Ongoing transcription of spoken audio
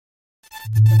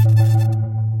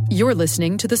You're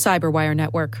listening to the Cyberwire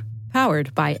Network,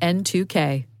 powered by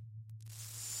N2K.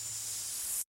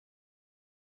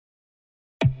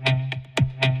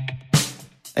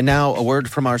 And now a word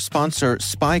from our sponsor,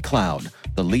 SpyCloud,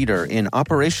 the leader in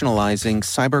operationalizing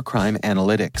cybercrime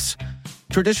analytics.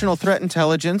 Traditional threat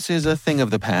intelligence is a thing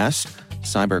of the past.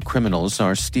 Cyber criminals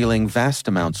are stealing vast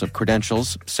amounts of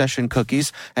credentials, session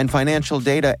cookies, and financial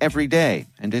data every day,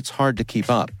 and it's hard to keep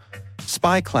up.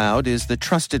 SpyCloud is the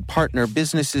trusted partner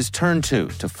businesses turn to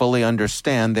fully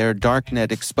understand their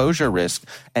darknet exposure risk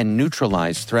and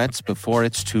neutralize threats before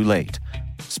it's too late.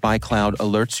 SpyCloud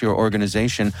alerts your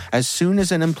organization as soon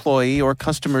as an employee or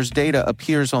customer's data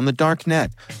appears on the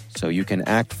darknet, so you can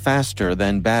act faster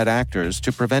than bad actors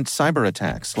to prevent cyber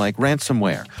attacks like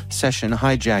ransomware, session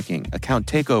hijacking, account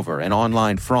takeover, and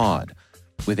online fraud.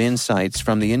 With insights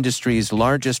from the industry's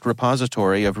largest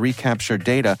repository of recaptured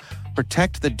data,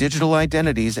 protect the digital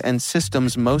identities and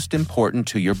systems most important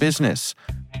to your business.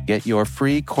 Get your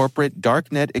free corporate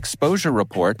darknet exposure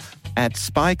report at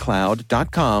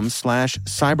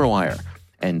spycloud.com/cyberwire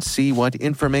and see what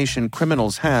information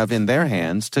criminals have in their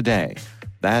hands today.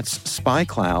 That's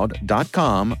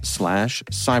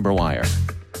spycloud.com/cyberwire.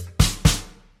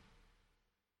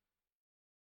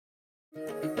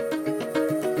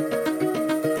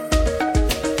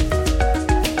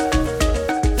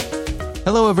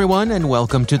 Hello, everyone, and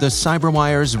welcome to the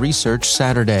CyberWire's Research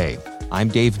Saturday. I'm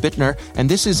Dave Bittner, and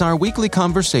this is our weekly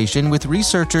conversation with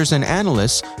researchers and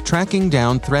analysts tracking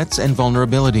down threats and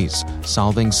vulnerabilities,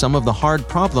 solving some of the hard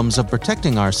problems of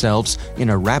protecting ourselves in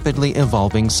a rapidly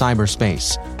evolving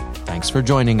cyberspace. Thanks for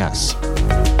joining us.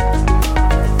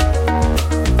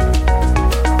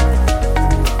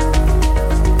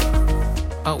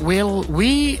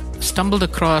 We stumbled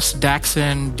across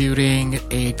Daxon during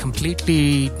a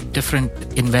completely different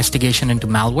investigation into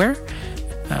malware.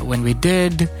 When we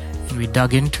did, and we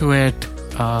dug into it,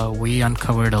 we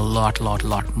uncovered a lot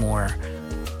more.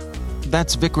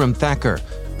 That's Vikram Thakur.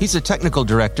 He's a technical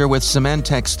director with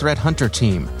Symantec's Threat Hunter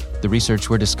team. The research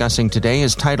we're discussing today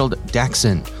is titled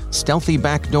Daxon, Stealthy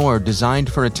Backdoor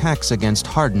Designed for Attacks Against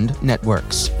Hardened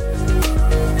Networks.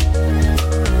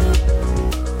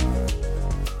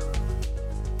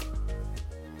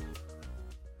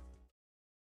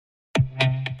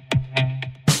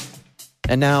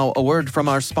 And now, a word from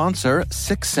our sponsor,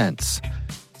 6sense.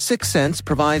 6sense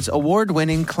provides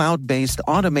award-winning cloud-based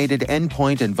automated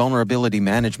endpoint and vulnerability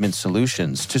management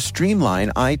solutions to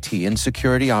streamline IT and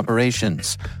security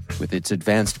operations. With its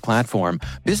advanced platform,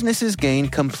 businesses gain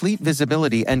complete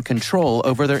visibility and control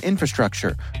over their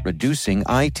infrastructure, reducing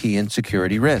IT and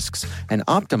security risks and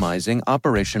optimizing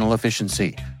operational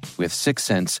efficiency. With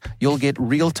 6sense, you'll get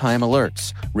real-time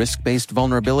alerts, risk-based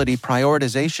vulnerability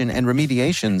prioritization and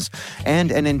remediations,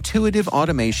 and an intuitive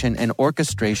automation and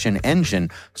orchestration engine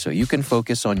so you can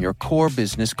focus on your core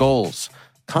business goals,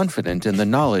 confident in the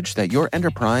knowledge that your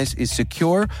enterprise is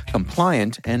secure,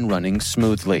 compliant, and running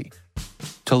smoothly.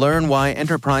 To learn why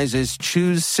enterprises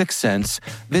choose 6sense,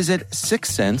 visit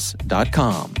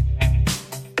 6sense.com.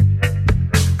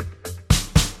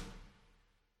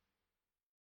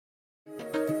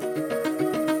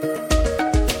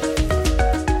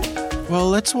 Well,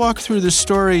 let's walk through the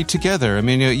story together. I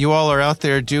mean, you all are out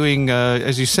there doing,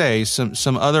 as you say,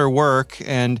 some other work,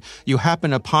 and you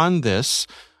happen upon this.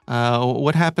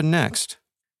 What happened next?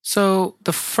 So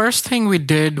the first thing we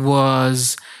did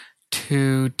was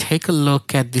to take a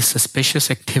look at the suspicious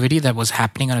activity that was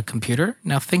happening on a computer.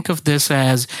 Now, think of this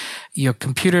as your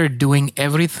computer doing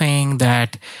everything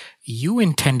that you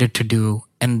intended to do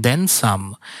and then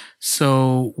some.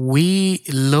 So we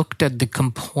looked at the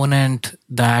component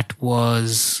that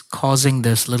was causing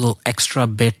this little extra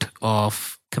bit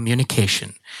of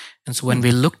communication. And so when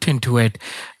we looked into it,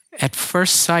 at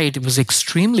first sight, it was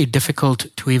extremely difficult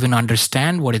to even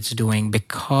understand what it's doing,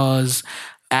 because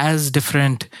as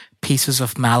different pieces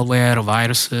of malware or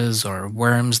viruses or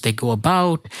worms they go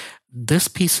about, this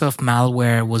piece of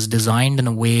malware was designed in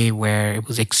a way where it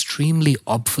was extremely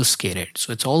obfuscated.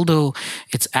 So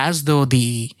it's as though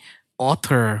the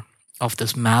author of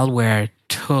this malware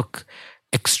took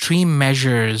extreme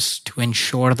measures to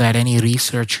ensure that any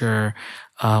researcher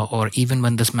or even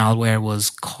when this malware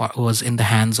was in the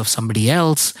hands of somebody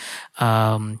else,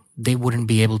 they wouldn't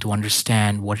be able to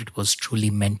understand what it was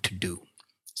truly meant to do.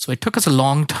 So it took us a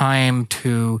long time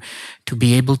to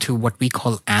be able to what we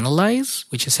call analyze,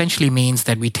 which essentially means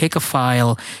that we take a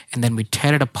file and then we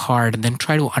tear it apart and then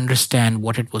try to understand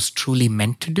what it was truly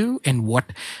meant to do and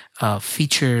what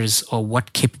features or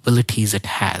what capabilities it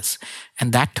has.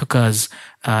 And that took us,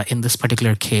 in this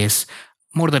particular case,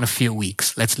 more than a few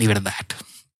weeks. Let's leave it at that.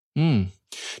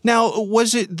 Now,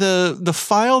 was it the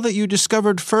file that you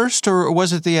discovered first, or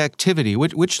was it the activity?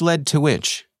 Which led to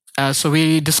which? So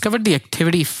we discovered the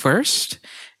activity first,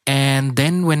 and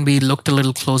then when we looked a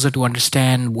little closer to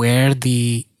understand where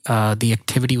the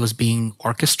activity was being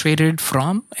orchestrated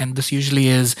from, and this usually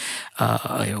is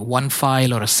one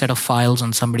file or a set of files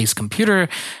on somebody's computer.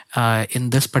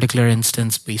 In this particular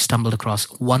instance, we stumbled across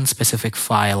one specific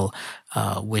file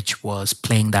which was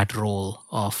playing that role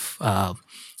of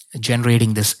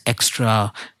generating this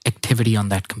extra activity on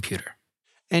that computer.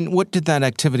 And what did that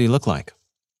activity look like?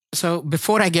 So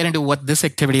before I get into what this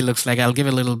activity looks like, I'll give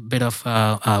a little bit of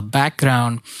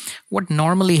background. What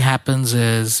normally happens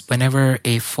is whenever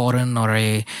a foreign or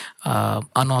a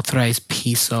unauthorized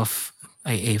piece of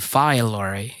a file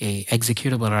or a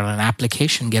executable or an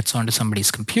application gets onto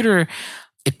somebody's computer,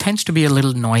 it tends to be a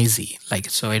little noisy.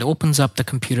 So it opens up the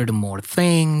computer to more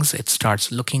things. It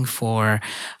starts looking for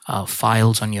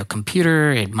files on your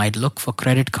computer. It might look for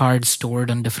credit cards stored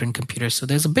on different computers. So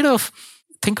there's a bit of,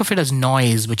 think of it as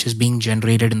noise which is being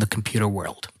generated in the computer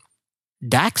world.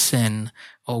 Daxin,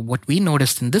 or what we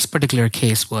noticed in this particular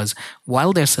case, was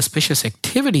while there's suspicious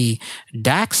activity,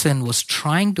 Daxin was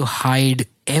trying to hide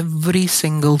every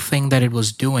single thing that it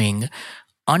was doing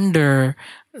under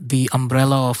the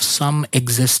umbrella of some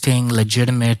existing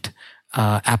legitimate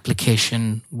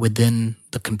application within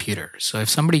the computer. So if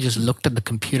somebody just looked at the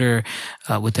computer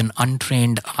with an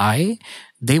untrained eye,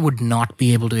 they would not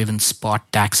be able to even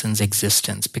spot Daxin's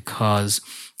existence because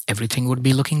everything would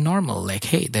be looking normal. Like,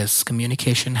 hey, there's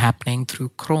communication happening through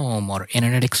Chrome or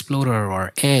Internet Explorer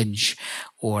or Edge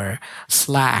or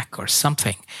Slack or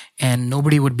something. And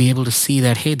nobody would be able to see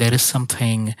that, hey, there is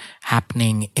something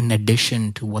happening in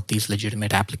addition to what these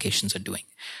legitimate applications are doing.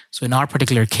 So in our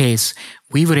particular case,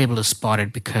 we were able to spot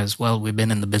it because, well, we've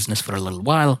been in the business for a little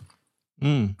while.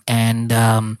 And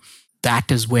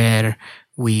that is where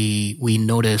we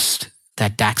noticed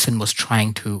that Daxin was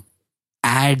trying to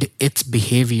add its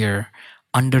behavior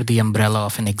under the umbrella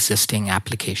of an existing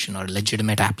application or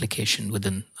legitimate application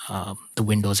within the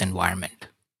Windows environment.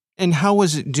 And how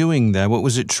was it doing that? What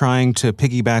was it trying to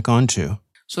piggyback onto?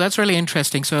 So that's really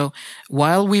interesting. So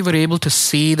while we were able to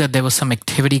see that there was some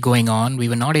activity going on, we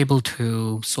were not able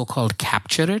to so-called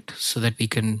capture it so that we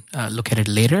can look at it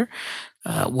later.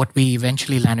 What we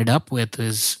eventually landed up with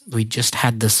is we just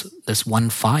had this one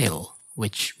file,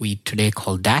 which we today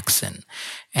call Daxin.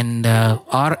 And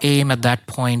our aim at that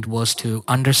point was to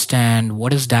understand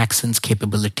what is Daxin's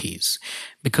capabilities.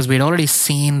 Because we'd already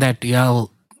seen that,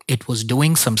 it was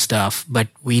doing some stuff, but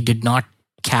we did not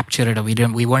capture it, or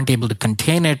we weren't able to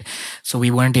contain it, so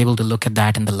we weren't able to look at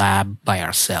that in the lab by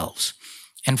ourselves.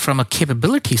 And from a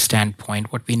capability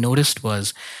standpoint, what we noticed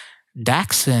was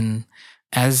Daxin,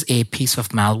 as a piece of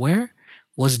malware,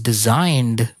 was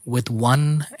designed with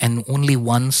one and only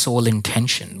one sole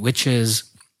intention, which is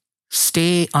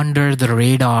stay under the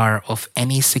radar of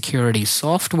any security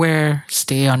software,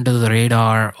 stay under the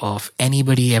radar of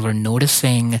anybody ever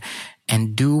noticing,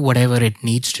 and do whatever it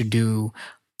needs to do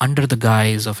under the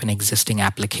guise of an existing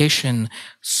application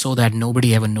so that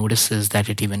nobody ever notices that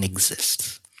it even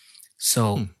exists.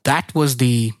 So that was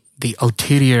the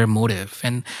ulterior motive.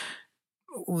 And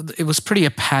it was pretty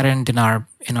apparent in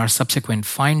our subsequent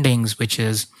findings, which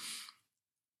is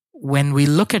when we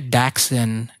look at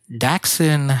Daxin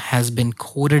has been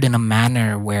coded in a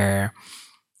manner where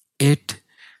it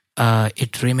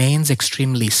remains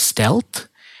extremely stealth,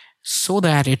 so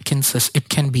that it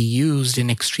can be used in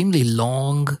extremely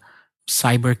long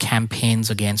cyber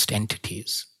campaigns against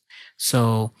entities.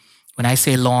 So when I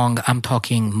say long, I'm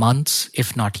talking months,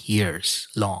 if not years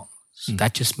long. So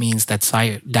that just means that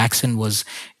Daxin was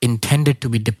intended to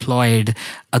be deployed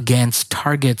against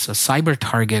targets or cyber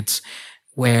targets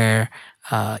where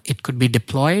it could be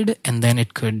deployed and then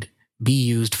it could be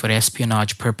used for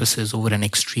espionage purposes over an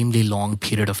extremely long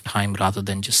period of time rather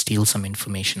than just steal some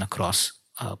information across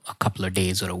a couple of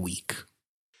days or a week.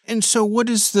 And so what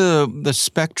is the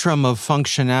spectrum of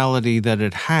functionality that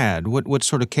it had? What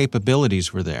sort of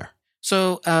capabilities were there?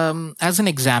 So as an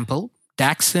example,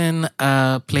 Daxin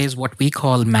plays what we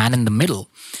call man in the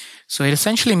middle. So it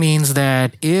essentially means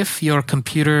that if your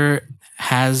computer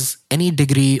has any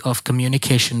degree of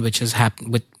communication which is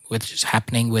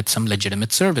happening with some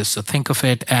legitimate service. So think of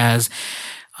it as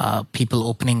people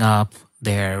opening up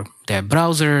their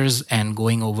browsers and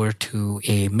going over to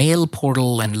a mail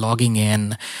portal and logging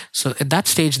in. So at that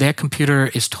stage, their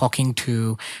computer is talking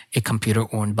to a computer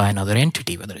owned by another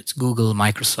entity, whether it's Google,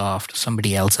 Microsoft, or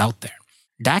somebody else out there.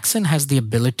 Daxin has the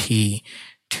ability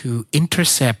to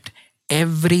intercept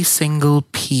every single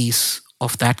piece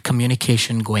of that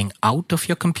communication going out of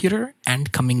your computer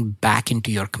and coming back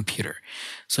into your computer.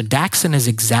 So Daxon is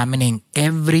examining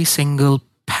every single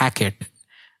packet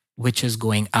which is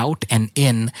going out and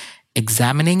in,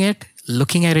 examining it,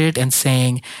 looking at it and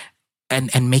saying,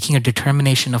 and making a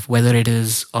determination of whether it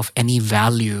is of any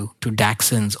value to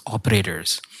Daxon's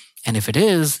operators. And if it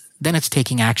is, then it's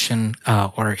taking action,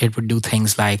 or it would do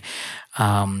things like,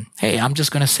 hey, I'm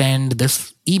just going to send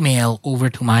this email over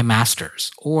to my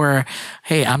masters, or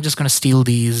hey, I'm just going to steal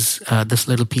this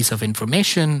little piece of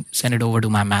information, send it over to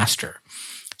my master.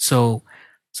 So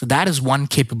that is one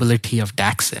capability of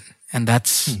Daxon, and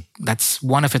that's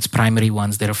one of its primary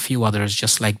ones. There are a few others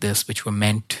just like this, which were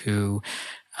meant to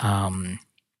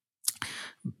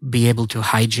be able to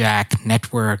hijack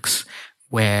networks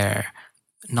where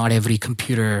not every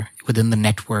computer within the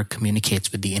network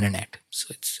communicates with the internet.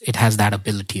 So it has that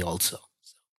ability also.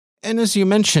 And as you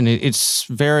mentioned, it's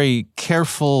very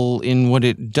careful in what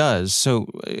it does. So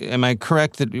am I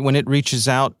correct that when it reaches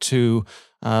out to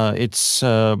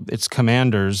its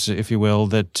commanders, if you will,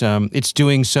 that it's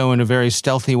doing so in a very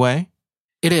stealthy way?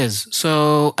 It is.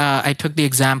 So I took the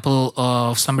example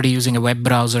of somebody using a web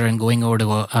browser and going over to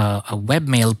a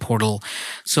webmail portal.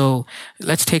 So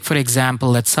let's take, for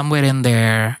example, that somewhere in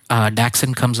there,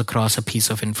 Daxon comes across a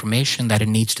piece of information that it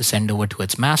needs to send over to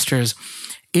its masters.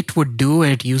 It would do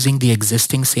it using the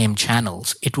existing same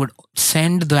channels. It would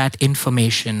send that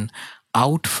information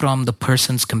out from the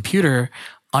person's computer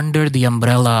under the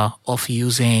umbrella of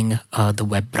using the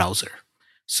web browser.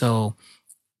 So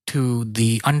to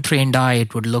the untrained eye,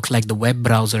 it would look like the web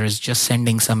browser is just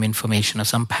sending some information or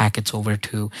some packets over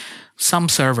to some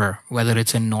server, whether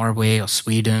it's in Norway or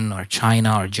Sweden or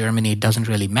China or Germany, it doesn't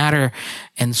really matter.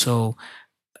 And so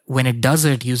when it does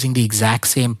it using the exact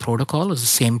same protocol or the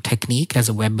same technique as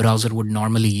a web browser would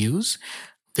normally use,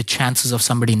 the chances of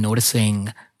somebody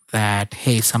noticing that,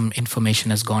 hey, some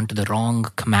information has gone to the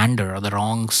wrong commander or the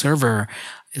wrong server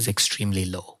is extremely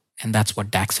low. And that's what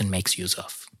Daxon makes use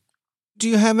of. Do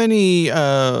you have any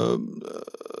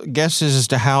guesses as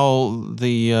to how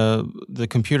the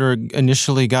computer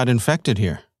initially got infected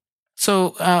here?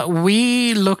 So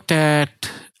we looked at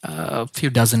a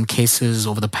few dozen cases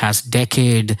over the past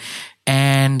decade,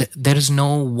 and there is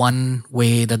no one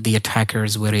way that the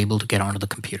attackers were able to get onto the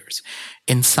computers.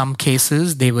 In some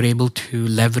cases, they were able to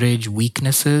leverage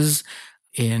weaknesses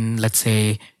in, let's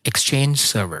say, Exchange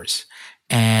servers.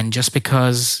 And just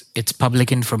because it's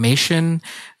public information,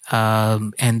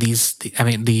 and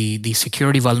the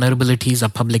security vulnerabilities are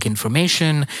public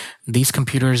information. These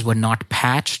computers were not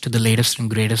patched to the latest and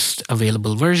greatest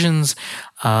available versions.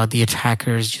 The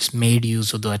attackers just made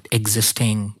use of that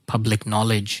existing public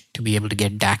knowledge to be able to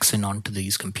get Daxon onto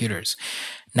these computers.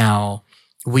 Now,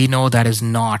 we know that is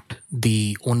not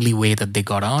the only way that they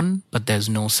got on, but there's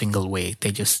no single way.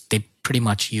 They pretty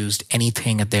much used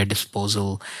anything at their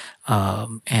disposal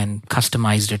and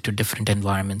customized it to different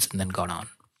environments and then got on.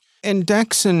 And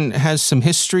Daxon has some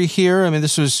history here. I mean,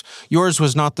 yours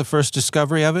was not the first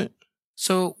discovery of it?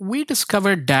 So we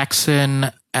discovered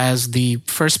Daxon as the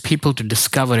first people to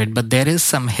discover it, but there is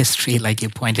some history, like you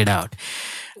pointed out.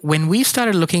 When we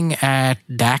started looking at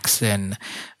Daxon,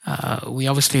 we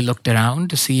obviously looked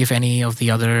around to see if any of the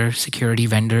other security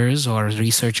vendors or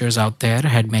researchers out there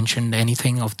had mentioned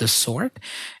anything of this sort.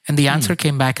 And the answer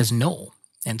came back as no.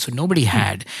 And so nobody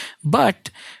had.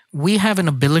 But we have an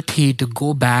ability to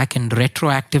go back and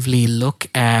retroactively look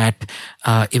at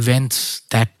events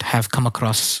that have come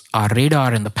across our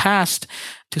radar in the past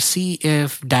to see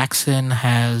if Daxon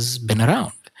has been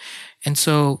around. And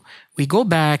so we go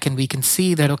back and we can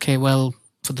see that, okay, well,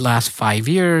 for the last 5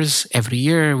 years, every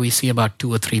year we see about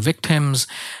 2 or 3 victims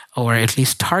or at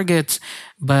least targets,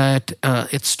 but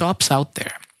it stops out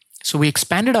there. So we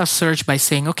expanded our search by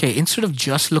saying, okay, instead of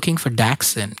just looking for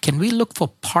Daxon, can we look for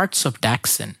parts of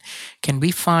Daxon? Can we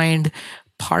find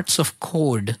parts of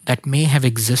code that may have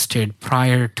existed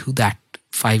prior to that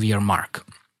 5-year mark?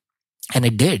 And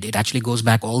it did. It actually goes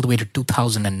back all the way to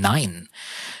 2009.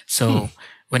 So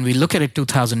when we look at it,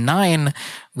 2009,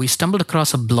 we stumbled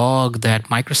across a blog that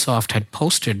Microsoft had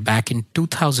posted back in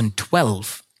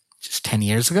 2012, just 10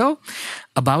 years ago,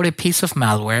 about a piece of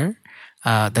malware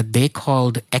that they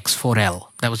called X4L.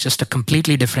 That was just a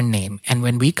completely different name. And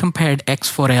when we compared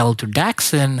X4L to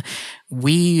Daxon,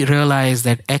 we realized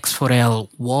that X4L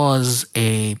was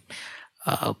a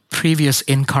previous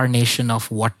incarnation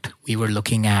of what we were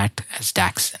looking at as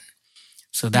Daxon.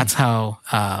 So that's how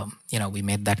we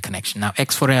made that connection. Now,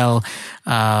 X4L,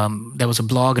 there was a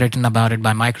blog written about it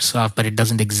by Microsoft, but it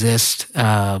doesn't exist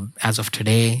as of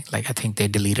today. Like, I think they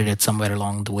deleted it somewhere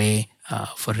along the way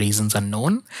for reasons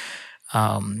unknown.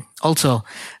 Also,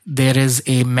 there is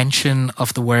a mention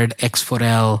of the word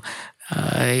X4L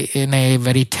in a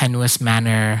very tenuous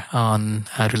manner on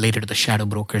related to the shadow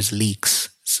brokers leaks.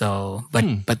 So,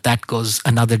 but that goes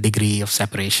another degree of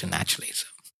separation, actually. So.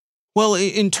 Well,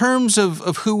 in terms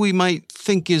of who we might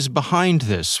think is behind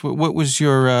this, what was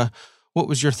your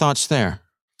thoughts there?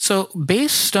 So,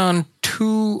 based on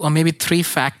 2 or maybe 3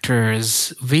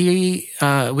 factors, we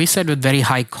said with very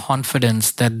high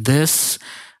confidence that this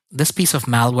piece of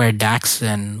malware,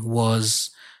 Daxin,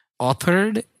 was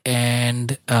authored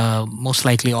and most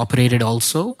likely operated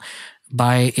also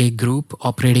by a group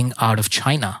operating out of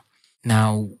China.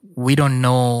 Now, we don't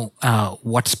know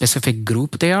what specific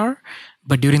group they are,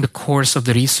 but during the course of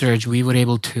the research, we were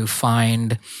able to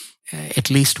find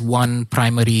at least one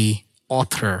primary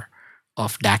author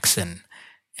of Daxin.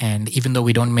 And even though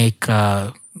we don't make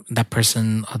that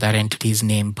person or that entity's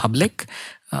name public,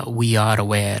 we are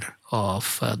aware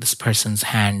of this person's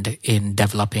hand in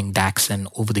developing Daxin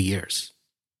over the years.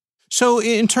 So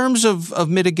in terms of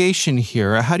mitigation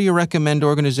here, how do you recommend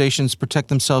organizations protect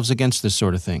themselves against this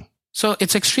sort of thing? So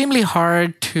it's extremely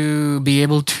hard to be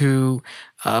able to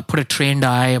put a trained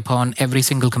eye upon every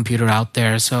single computer out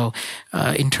there. So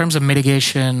in terms of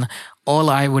mitigation, all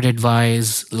I would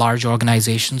advise large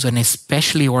organizations, and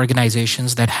especially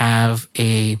organizations that have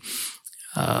a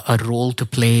role to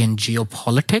play in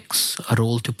geopolitics, a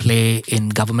role to play in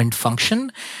government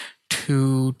function,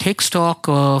 to take stock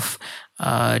of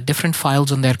different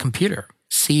files on their computer.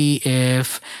 See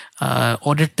if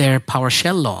audit their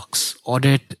PowerShell logs,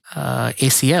 audit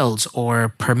ACLs or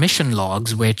permission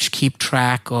logs, which keep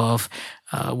track of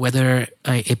whether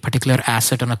a particular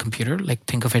asset on a computer, like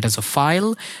think of it as a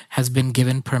file, has been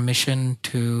given permission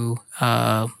to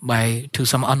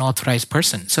some unauthorized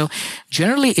person. So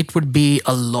generally, it would be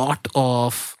a lot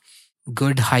of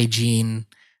good hygiene,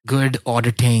 good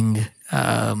auditing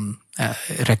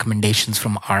recommendations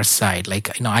from our side.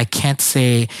 Like, I can't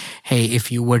say, hey,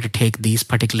 if you were to take these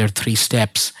particular 3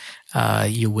 steps,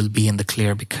 you will be in the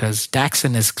clear, because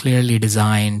Daxin is clearly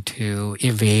designed to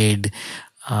evade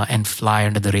and fly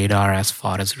under the radar as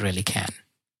far as it really can.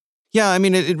 Yeah, I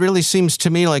mean, it really seems to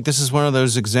me like this is one of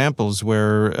those examples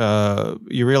where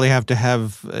you really have to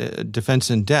have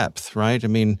defense in depth, right? I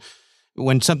mean,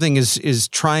 when something is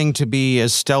trying to be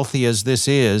as stealthy as this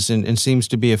is and seems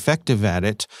to be effective at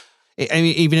it, I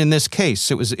mean, even in this case,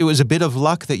 it was a bit of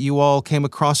luck that you all came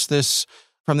across this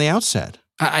from the outset.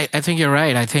 I think you're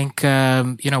right. I think,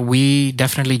 we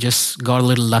definitely just got a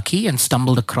little lucky and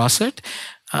stumbled across it.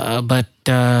 But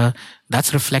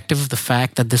that's reflective of the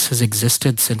fact that this has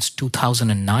existed since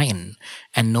 2009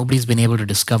 and nobody's been able to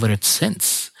discover it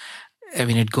since. I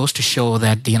mean, it goes to show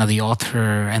that, the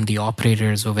author and the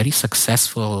operators were very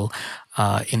successful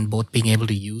in both being able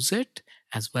to use it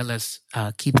as well as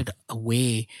keep it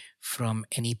away from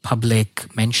any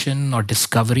public mention or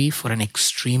discovery for an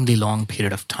extremely long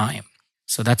period of time.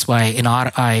 So that's why, in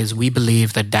our eyes, we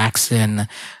believe that Daxin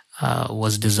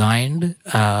was designed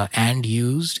and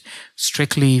used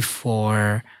strictly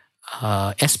for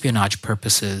espionage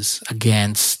purposes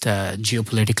against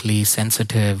geopolitically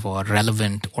sensitive or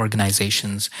relevant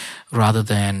organizations, rather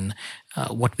than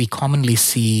what we commonly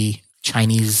see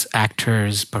Chinese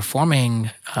actors performing,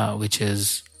 which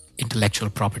is intellectual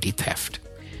property theft.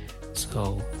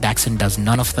 So Daxin does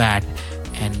none of that,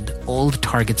 and all the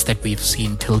targets that we've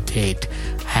seen till date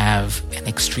have an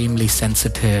extremely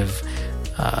sensitive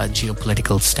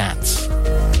geopolitical stance.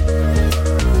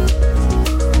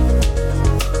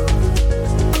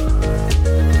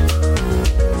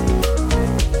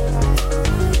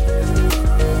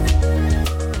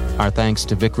 Our thanks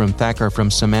to Vikram Thakur from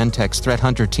Symantec's Threat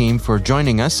Hunter team for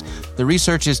joining us. The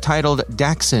research is titled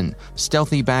Daxin,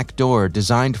 Stealthy Backdoor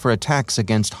Designed for Attacks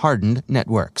Against Hardened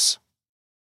Networks.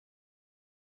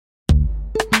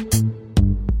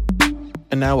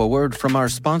 And now a word from our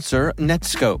sponsor,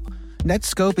 Netskope.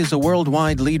 Netskope is a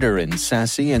worldwide leader in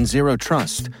SASE and Zero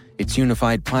Trust. Its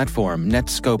unified platform,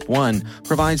 Netskope One,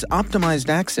 provides optimized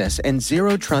access and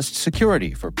Zero Trust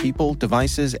security for people,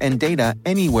 devices, and data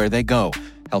anywhere they go,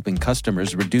 helping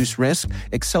customers reduce risk,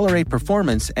 accelerate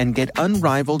performance, and get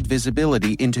unrivaled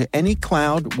visibility into any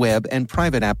cloud, web, and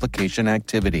private application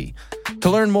activity. To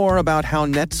learn more about how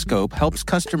Netskope helps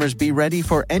customers be ready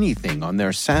for anything on their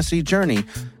SASE journey,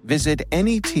 visit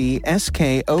netskope.com.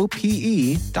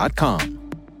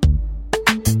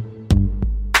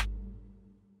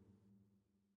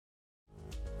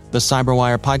 The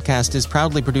CyberWire podcast is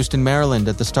proudly produced in Maryland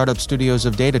at the startup studios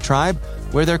of Data Tribe,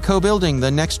 where they're co-building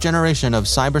the next generation of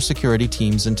cybersecurity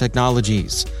teams and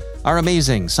technologies. Our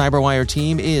amazing CyberWire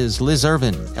team is Liz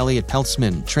Irvin, Elliot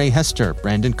Peltzman, Trey Hester,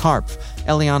 Brandon Karpf,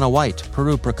 Eliana White,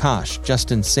 Peru Prakash,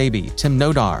 Justin Sabi, Tim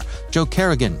Nodar, Joe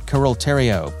Kerrigan, Carol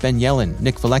Terrio, Ben Yellen,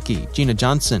 Nick Valecki, Gina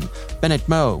Johnson, Bennett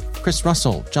Moe, Chris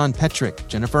Russell, John Petrick,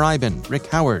 Jennifer Iben, Rick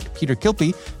Howard, Peter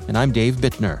Kilpie, and I'm Dave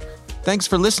Bittner. Thanks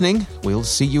for listening. We'll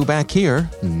see you back here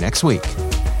next week.